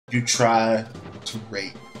you try to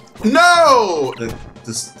rape No!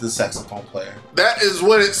 the saxophone player. That is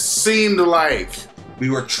what it seemed like. We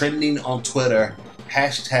were trending on Twitter,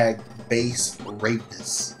 hashtag bass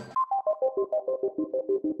rapists.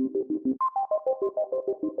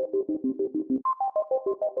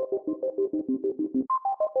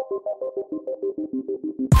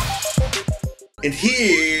 And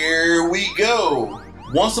here we go.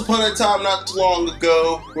 Once upon a time, not too long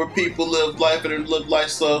ago, where people lived life and it looked like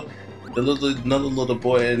so. Another little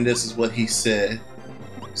boy, and this is what he said.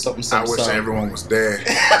 Something. I wish everyone was dead.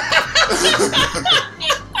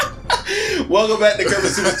 Welcome back to Kirby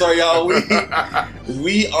Superstar, y'all.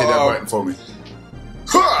 We Hit that button for me.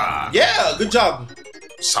 Yeah, good job.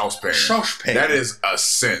 Saucepan. Saucepan. That is a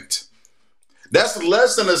cent. That's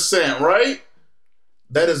less than a cent, right?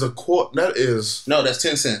 That is a quarter. That is... No, that's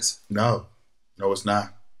 10 cents. No, it's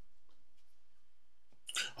not.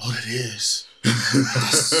 Oh, it is.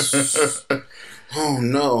 Oh,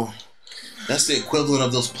 no. That's the equivalent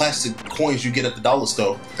of those plastic coins you get at the dollar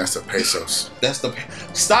store. That's the pesos. That's the...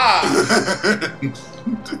 Stop!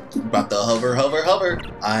 About to hover, hover, hover.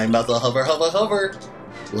 I'm about to hover, hover, hover.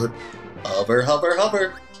 What? Hover, hover,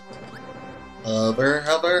 hover. Hover,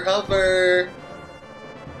 hover, hover.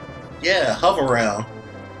 Yeah, hover around.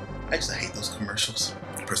 I used to hate those commercials.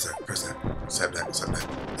 Press that. Sap that.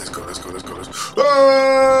 Let's go.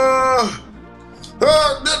 Ah!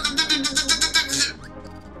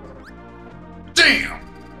 Damn!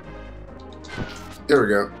 There we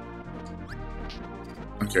go.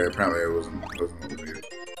 Okay, apparently it wasn't what we needed.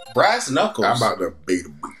 Brass knuckles. I'm about to beat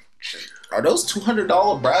them. Are those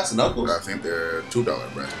 $200 brass knuckles? I think they're $2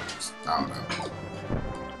 brass knuckles. I don't know.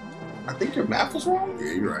 I think your math was wrong.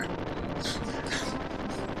 Yeah, you're right.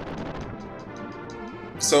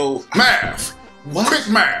 So math. What? Quick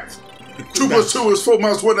math. 2 plus 2 is 4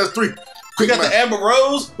 minus 1. That's 3. We got the Amber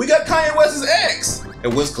Rose. We got Kanye West's ex.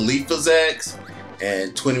 And Wiz Khalifa's ex.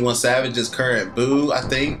 And 21 Savage's current boo, I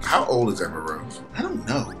think. How old is Amber Rose? I don't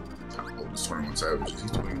know. How old is 21 Savage?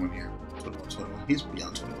 He's 21 yet. 21. He's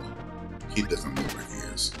beyond 21. He doesn't look like he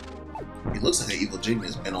is. He looks like an evil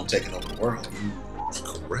genius bent on taking over the world. That's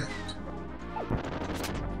correct.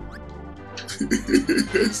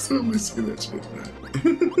 Somebody say that shit, man.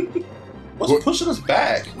 What's pushing us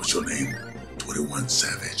back? What's your name? 21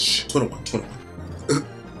 Savage. 21.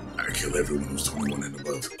 I kill everyone who's 21 and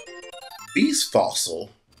above. Beast Fossil.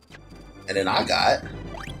 And then I got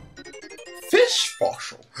Fish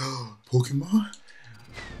Fossil.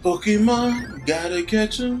 Pokemon, gotta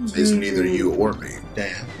catch them. It's neither you or me.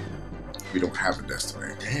 Damn. We don't have a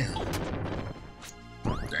destiny. Damn.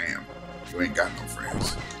 You ain't got no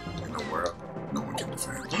friends. In the world, no one can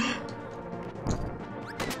defend.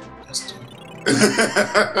 That's dope.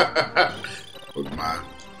 Look, man.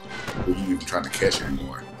 Who you even trying to catch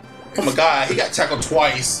anymore? Oh my god, he got tackled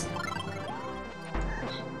twice.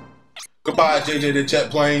 Goodbye, JJ the jet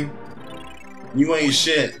plane. You ain't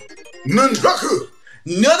shit. Nunchaku!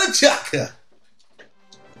 Nunchaka!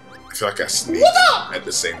 I feel like I sneezed at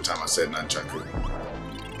the same time I said nunchaku.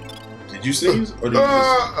 Did you sneeze? Or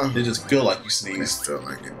did it just feel like you sneezed? It felt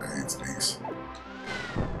like it. I didn't sneeze.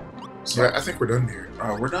 So I think we're done here.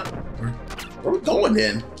 We're done. Where we going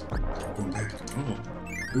then? We're going back.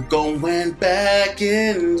 We're going back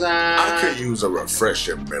in time. I could use a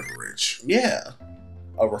refreshing beverage. Yeah.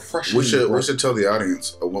 A refreshing We should tell the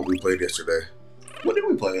audience of what we played yesterday. What did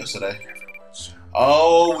we play yesterday?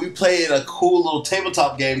 Oh, we played a cool little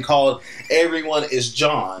tabletop game called Everyone is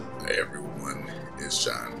John. Everyone is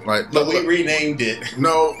John. But we renamed it.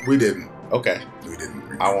 No, we didn't. Okay. We didn't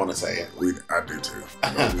rename I want to say it. I do too.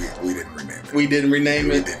 No, we didn't rename it. We didn't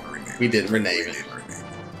rename it? We didn't rename it.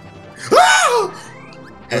 Ah!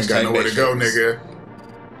 Ain't got nowhere to go, nigga.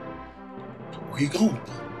 Where you going?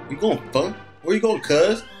 Where you going, fun? Where you going,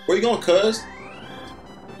 cuz? Where you going, cuz?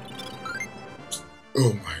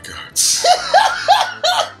 Oh my god.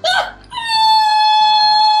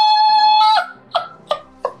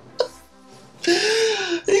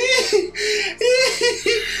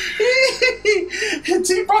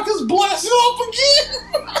 T-Rock is blasting off again.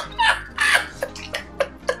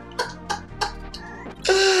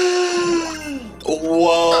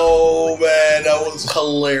 Whoa, man, that was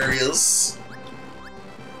hilarious.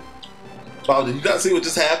 Bob, did you not see what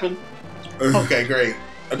just happened? Okay, great.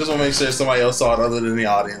 I just want to make sure somebody else saw it other than the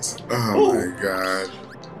audience. Oh my god.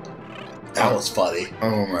 That was funny.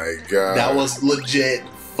 Oh my god. That was legit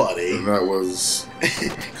funny. That was...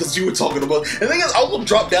 Because you were talking about... And the thing is, I was going to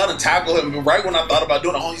drop down and tackle him, but right when I thought about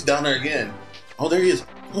doing it, oh, he's down there again. Oh, there he is.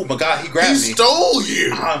 Oh my god, he grabbed me. He stole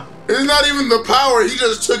you! It's not even the power, he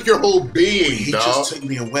just took your whole being, He just took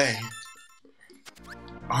me away.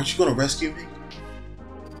 Aren't you gonna rescue me?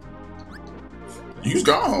 You's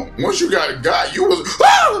gone. Once you got, you was.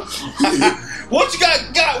 Once you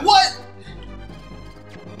got what?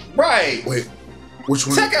 Right. Wait, which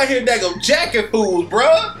one? Check out here, daggone jacket fools,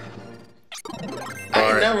 bruh. I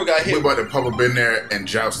ain't right. never got hit. We about to pop up in there and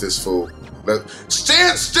joust this fool.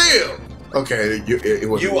 Stand still. Okay, it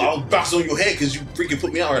was. I was bouncing on your head because you freaking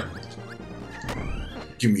put me out.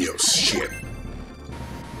 Give me your shit.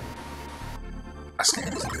 I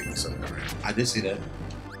scanned this thing. So I did see that.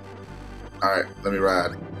 All right, let me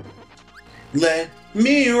ride. Let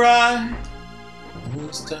me ride.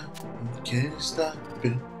 Won't stop. Can't stop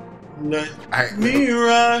it. Let me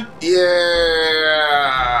ride. Yeah.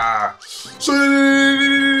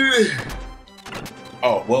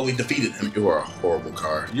 Oh, well, we defeated him. You are a horrible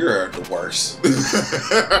car. You're the worst.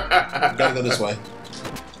 Gotta go this way.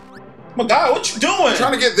 My God, what you doing? I'm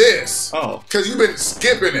trying to get this. Oh. Because you've been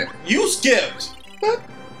skipping it. You skipped. What?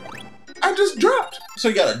 I just dropped. So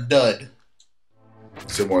you got a dud.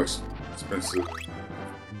 Still more expensive.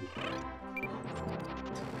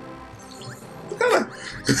 What kind of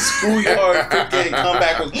schoolyard freaking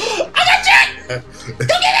comeback was? I got Jack! Go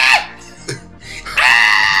get it!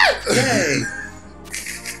 Ah! Yay!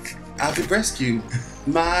 I've been rescued.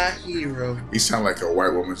 My hero. You sound like a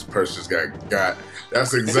white woman's purse just got.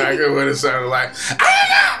 That's exactly what it sounded like.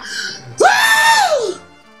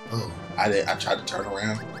 Oh, I tried to turn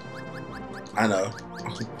around. I know.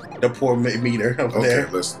 The poor meter over there.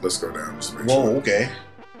 Okay, let's go down. Just make Whoa, sure. okay.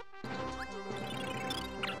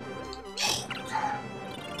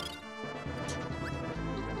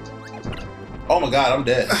 Oh my God, I'm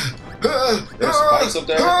dead. There's spikes up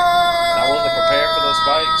there. I wasn't prepared for those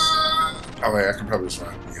spikes. Oh wait, I can probably just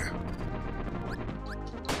run. Yeah.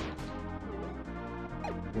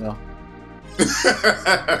 Well,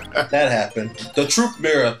 that happened. The truth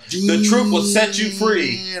mirror. The truth will set you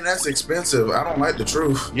free. Man, that's expensive. I don't like the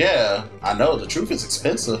truth. Yeah, I know. The truth is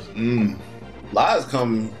expensive. Lies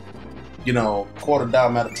come, quarter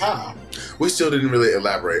dime at a time. We still didn't really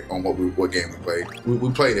elaborate on what game we played.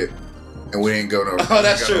 We played it, and we didn't go no. Oh,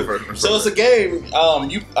 that's true. So it's a game. I'll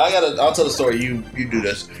tell the story. You do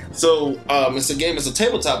this. So it's a game. It's a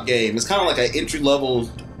tabletop game. It's kind of like an entry level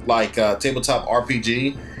tabletop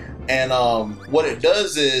RPG. And what it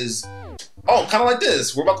does is, kind of like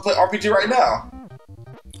this. We're about to play RPG right now.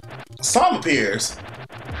 Slime appears.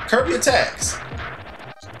 Kirby attacks.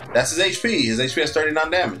 That's his HP. His HP has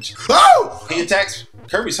 39 damage. Oh! He attacks.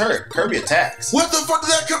 Kirby's hurt. Kirby attacks. What the fuck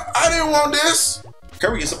did that come? I didn't want this.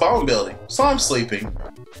 Kirby gets a bone building. Slime sleeping.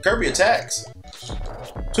 Kirby attacks.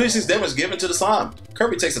 26 damage given to the slime.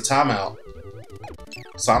 Kirby takes a timeout.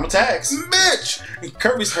 Slime attacks. Bitch!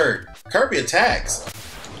 Kirby's hurt. Kirby attacks.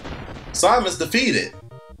 Slime is defeated.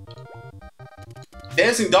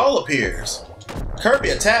 Dancing doll appears. Kirby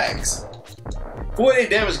attacks. 48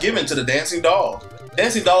 damage given to the dancing doll.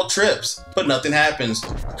 Dancing doll trips, but nothing happens.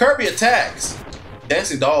 Kirby attacks.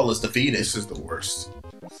 Dancing doll is defeated. This is the worst.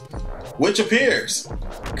 Witch appears.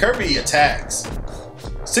 Kirby attacks.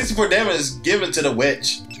 64 damage is given to the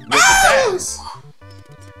witch. Witch attacks.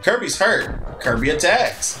 Kirby's hurt. Kirby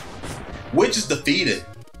attacks. Witch is defeated.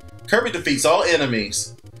 Kirby defeats all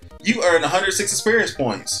enemies. You earn 106 experience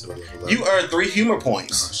points. You earn 3 humor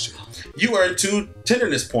points. Oh, shit. You earn 2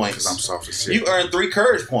 tenderness points. Because I'm soft as shit. You earn 3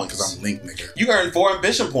 courage points. Because I'm Link, nigga. You earn 4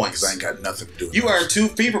 ambition points. Because I ain't got nothing to do with You earn 2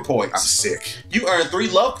 fever points. I'm sick. You earn 3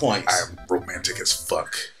 love points. I am romantic as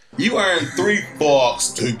fuck. You earn 3 bucks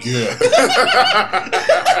to get.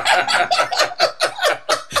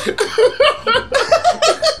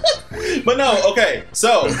 But no, okay,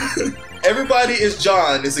 so Everybody is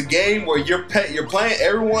John. It's a game where you're playing.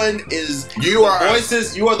 Everyone is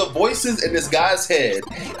voices. You are the voices in this guy's head.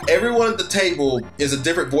 Everyone at the table is a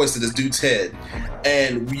different voice in this dude's head,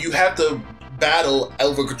 and you have to battle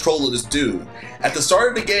over control of this dude. At the start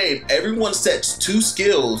of the game, everyone sets 2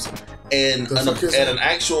 skills and an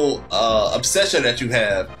actual obsession that you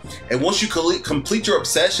have. And once you complete your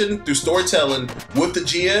obsession through storytelling with the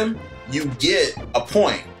GM, you get a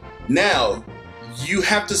point. Now, you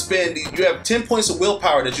have 10 points of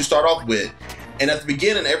willpower that you start off with. And at the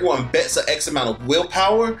beginning, everyone bets an X amount of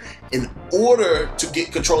willpower in order to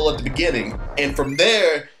get control at the beginning. And from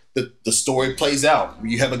there, the story plays out.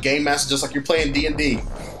 You have a game master just like you're playing D&D.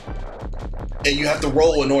 And you have to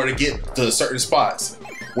roll in order to get to certain spots.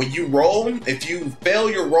 When you roll, if you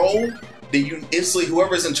fail your roll, then you instantly,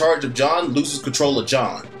 whoever's in charge of John loses control of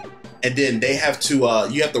John. And then they have to,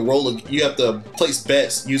 you have to place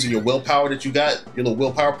bets using your willpower that you got, your little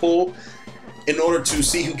willpower pool, in order to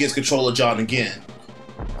see who gets control of John again.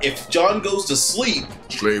 If John goes to sleep,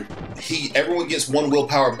 everyone gets 1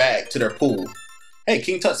 willpower back to their pool. Hey,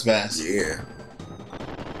 King Tut's Bass. Yeah.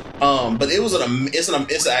 But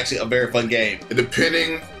it's actually a very fun game.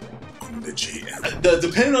 Depending on the GM.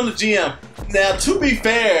 Depending on the GM. Now, to be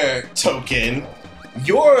fair, Token,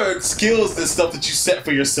 your skills and stuff that you set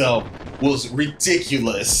for yourself was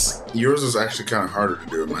ridiculous. Yours was actually kind of harder to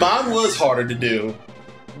do. Mine was harder to do,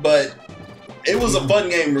 but it was a fun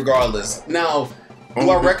game regardless. Now, do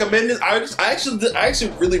I recommend this? I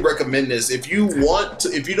actually really recommend this. If you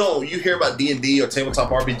hear about D&D or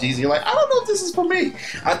tabletop RPGs and you're like, I don't know if this is for me.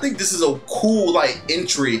 I think this is a cool like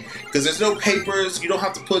entry because there's no papers. You don't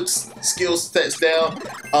have to put skill sets down.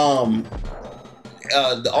 All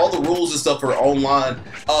the rules and stuff are online.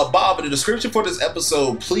 Bob, in the description for this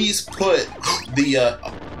episode, please put the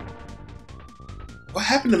what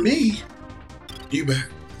happened to me? You back?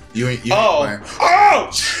 You ain't playing. Oh!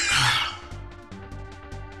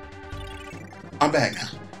 I'm back now.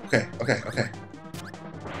 Okay.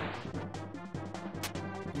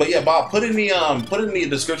 But yeah, Bob, put in the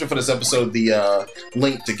description for this episode the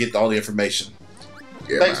link to get all the information.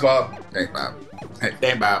 Yeah, Thanks, Bob. Thanks, Bob. Hey,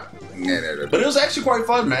 thanks, Bob. But it was actually quite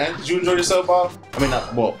fun, man. Did you enjoy yourself, Bob? I mean,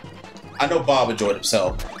 I know Bob enjoyed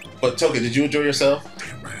himself, but Token, did you enjoy yourself?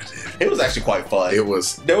 It was actually quite fun. It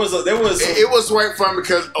was. It was quite fun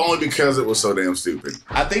because it was so damn stupid.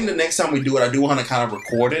 I think the next time we do it, I do want to kind of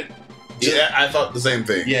record it. Yeah, I thought the same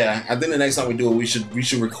thing. Yeah, I think the next time we do it, we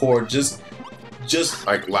should record just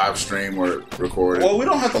like live stream or record it. Well, we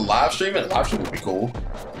don't have to live stream it. Live stream would be cool.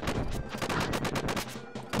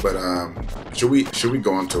 But should we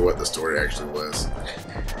go into what the story actually was?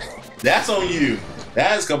 That's on you.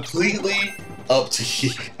 That is completely up to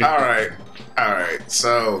you. All right.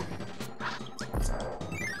 So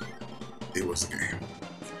it was a game.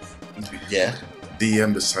 Yeah.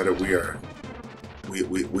 DM decided we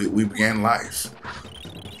began life.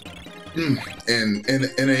 In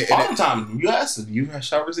a time you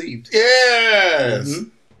shall receive. Yes. Mm-hmm.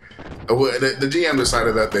 The GM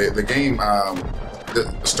decided that the game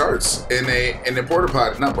starts in a porta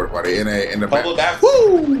potty, not porta potty, in the public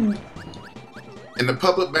bathroom. In the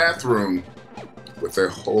public bathroom with a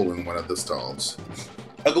hole in one of the stalls.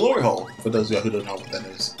 A glory hole, for those of you who don't know what that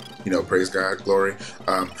is. You know, praise God, glory.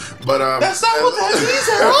 That's not what that means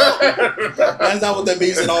at all. That's not what that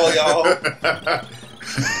means at all, y'all.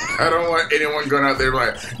 I don't want anyone going out there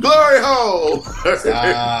like, glory hole!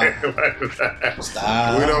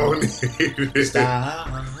 Stop. We don't need it. Stop.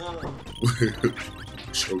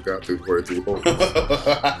 Choke out this word through hole.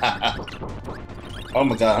 Oh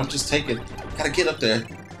my God, gotta get up there.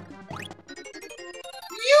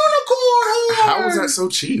 Unicorn! How was that so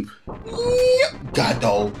cheap? God,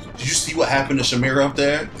 dog. Did you see what happened to Shamira up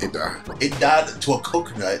there? It died. It died to a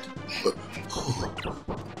coconut.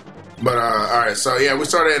 But all right, so yeah, we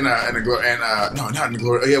started in the glory, and no, not in the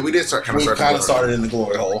glory. Yeah, we did start. We kind of started in the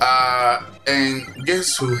glory hole. And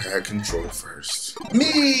guess who had control first?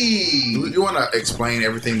 Me. You want to explain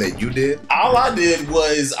everything that you did? All I did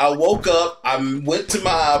was I woke up. I went to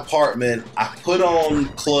my apartment. I put on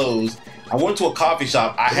clothes. I went to a coffee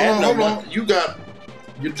shop. Hold on. You got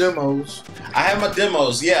your demos. I had my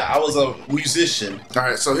demos. Yeah, I was a musician. All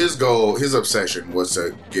right, so his obsession was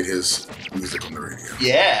to get his music on the radio.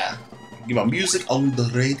 Yeah, get my music on the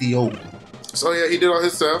radio. So yeah, he did all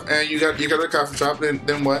his stuff, and you got a coffee shop.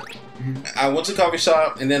 Then what? I went to the coffee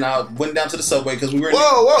shop, and then I went down to the subway because we were.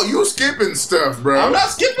 Whoa! You skipping stuff, bro? I'm not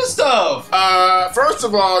skipping stuff. First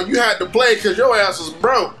of all, you had to play because your ass was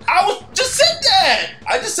broke. Just said that.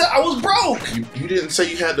 I just said I was broke. You didn't say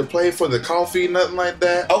you had to play for the coffee, nothing like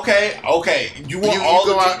that. Okay. You want all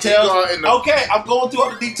the details? Okay, I'm going through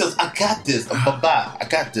all the details. I got this. Bye-bye. I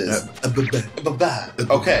got this. Bye-bye.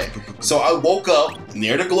 Okay. So I woke up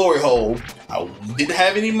near the glory hole. I didn't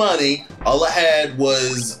have any money. All I had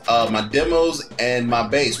was my demos and my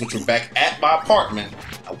bass, which were back at my apartment.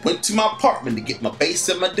 I went to my apartment to get my bass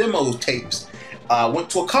and my demo tapes. I went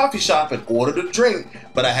to a coffee shop and ordered a drink,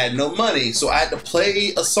 but I had no money, so I had to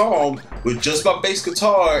play a song with just my bass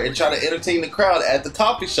guitar and try to entertain the crowd at the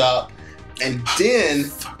coffee shop. And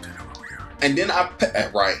then, I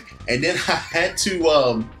had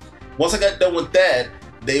to. Once I got done with that,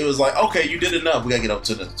 they was like, "Okay, you did enough. We gotta get up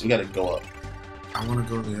to this. We gotta go up." I want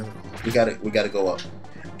to go to the other one. We gotta go up.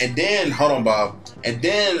 And then, hold on, Bob. And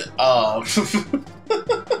then,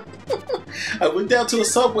 I went down to a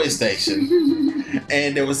subway station,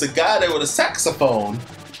 and there was a guy there with a saxophone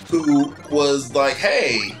who was like,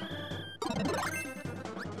 "Hey,"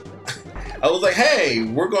 I was like, "Hey,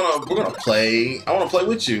 we're gonna play. I want to play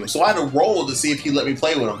with you." So I had to roll to see if he let me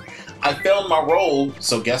play with him. I failed my roll,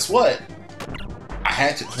 so guess what? I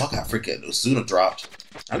had to. Look how freaking Asuna dropped.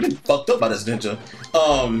 I've been fucked up by this ninja.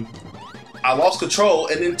 I lost control,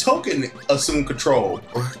 and then Token assumed control.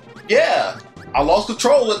 What? Yeah. I lost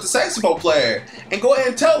control with the saxophone player. And go ahead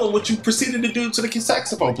and tell them what you proceeded to do to the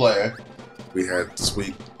saxophone player. We had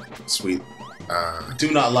sweet.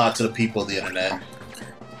 Do not lie to the people of the internet.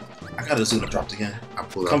 I got a Zuna dropped again.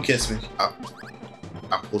 Come kiss me. I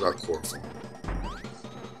pulled out chloroform.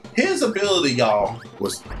 His ability, y'all,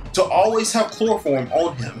 Was to always have chloroform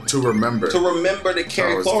on him. to remember. To remember to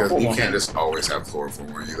carry chloroform You on can't him. just always have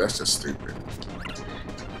chloroform on you. That's just stupid.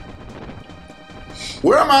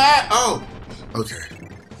 Where am I at? Oh, okay.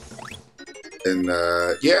 And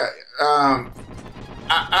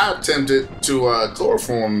I attempted to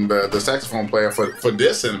chloroform the saxophone player for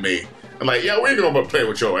dissing me. I'm like, yeah, we ain't gonna play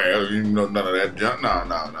with your ass. You know none of that junk.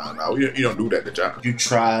 No. You don't do that to John. You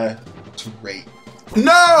try to rape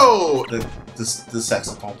No, the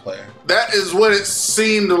saxophone player. that is what it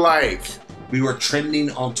seemed like. We were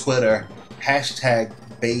trending on Twitter. Hashtag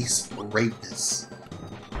base rapists.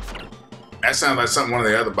 That sounds like something one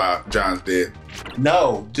of the other Johns did.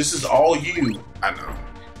 No, this is all you. I know.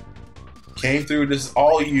 Came through. This is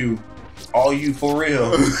all you. All you for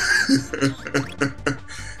real.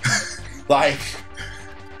 Like,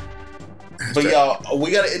 but y'all,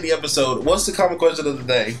 we gotta end the episode. What's the common question of the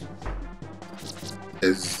day?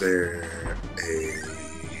 Is there a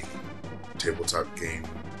tabletop game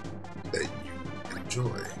that you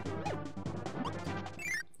enjoy?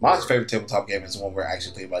 My favorite tabletop game is the one we're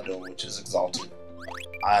actually thinking about doing, which is Exalted.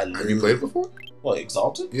 Have you played it before? What,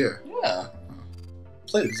 Exalted? Yeah. Yeah.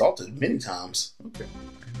 Played Exalted many times. Okay.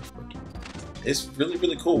 It's really,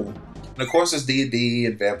 really cool. And of course, it's D&D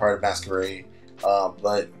and Vampire the Masquerade,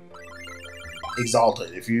 but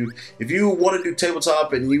Exalted. If you want to do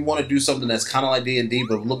tabletop and you want to do something that's kind of like D&D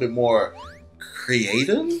but a little bit more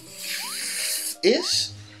creative-ish,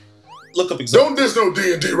 look up Exalted. Don't diss no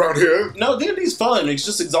D&D around here. No, D&D's fun. It's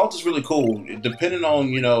just Exalted's really cool. Depending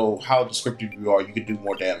on how descriptive you are, you can do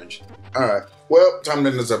more damage. All right. Well, time to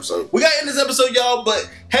end this episode. We got to end this episode, y'all, but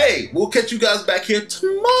hey, we'll catch you guys back here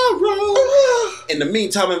tomorrow. In the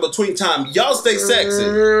meantime, in between time, y'all stay sexy.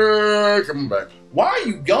 Come back. Why are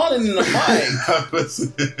you yawning in the mic?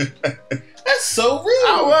 That's so rude.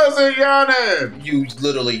 I wasn't yawning. You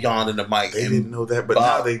literally yawned in the mic. They and didn't know that, but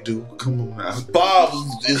Bob, now they do. Come on now. Bob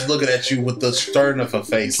is looking at you with the stern of a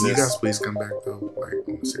face. Can you guys please come back, though? Like,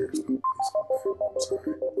 on a serious note, please come back. I'm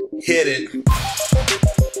sorry. Hit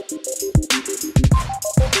it.